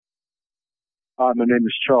My name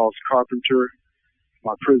is Charles Carpenter.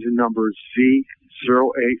 My prison number is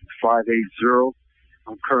Z08580.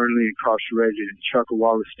 I'm currently incarcerated in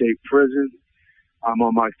Chuckawalla State Prison. I'm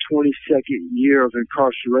on my 22nd year of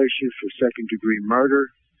incarceration for second-degree murder.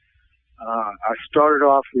 I started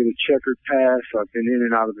off with a checkered past. I've been in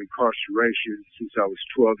and out of incarceration since I was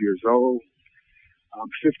 12 years old. I'm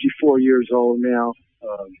 54 years old now.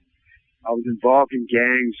 I was involved in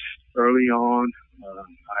gangs early on.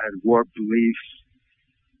 I had warped beliefs,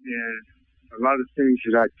 and a lot of things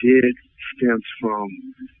that I did stems from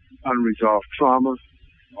unresolved trauma,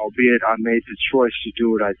 albeit I made the choice to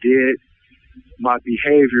do what I did. My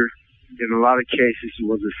behavior, in a lot of cases,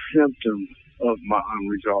 was a symptom of my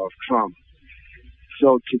unresolved trauma.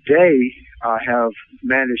 So today, I have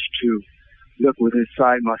managed to look within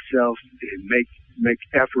inside myself and make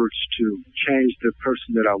efforts to change the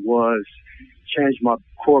person that I was, change my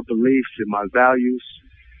core beliefs and my values.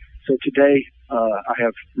 So today, I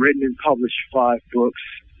have written and published 5 books.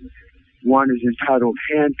 One is entitled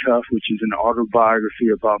Handcuffed, which is an autobiography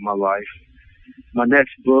about my life. My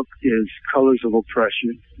next book is Colors of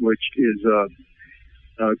Oppression, which is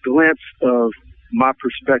a glimpse of my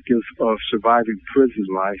perspective of surviving prison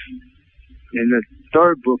life. And the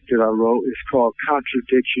third book that I wrote is called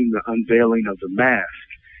Contradiction, the Unveiling of the Mask.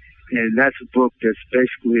 And that's a book that's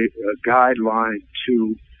basically a guideline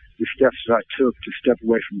to the steps that I took to step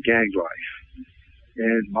away from gang life.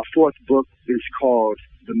 And my 4th book is called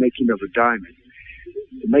The Making of a Diamond.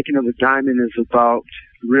 The Making of a Diamond is about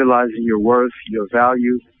realizing your worth, your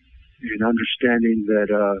value, and understanding that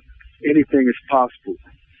anything is possible.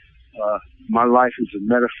 My life is a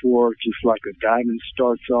metaphor, just like a diamond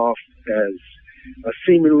starts off as a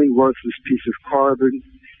seemingly worthless piece of carbon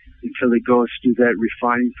until it goes through that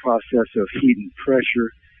refining process of heat and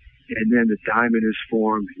pressure, and then the diamond is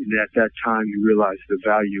formed, and at that time you realize the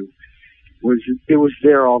value. It was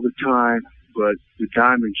there all the time, but the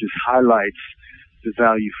diamond just highlights the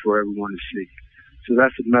value for everyone to see. So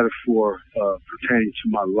that's a metaphor pertaining to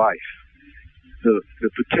my life. The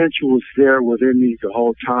potential was there within me the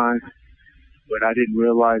whole time, but I didn't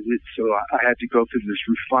realize it, so I had to go through this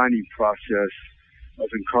refining process of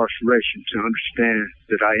incarceration to understand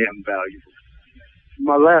that I am valuable.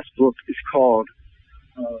 My last book is called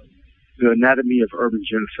The Anatomy of Urban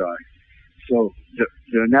Genocide. So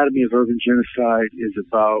the Anatomy of Urban Genocide is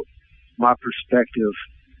about my perspective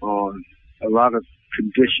on a lot of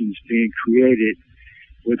conditions being created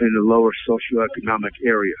within the lower socioeconomic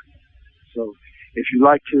area. So if you'd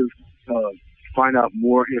like to find out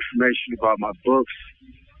more information about my books,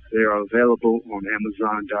 they are available on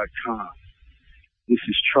Amazon.com. This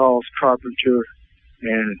is Charles Carpenter,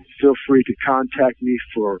 and feel free to contact me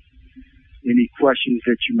for any questions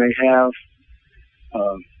that you may have.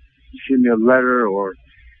 Send me a letter or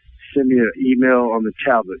send me an email on the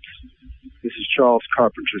tablets. This is Charles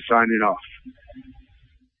Carpenter signing off.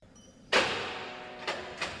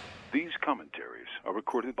 These commentaries are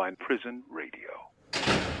recorded by Prison Radio.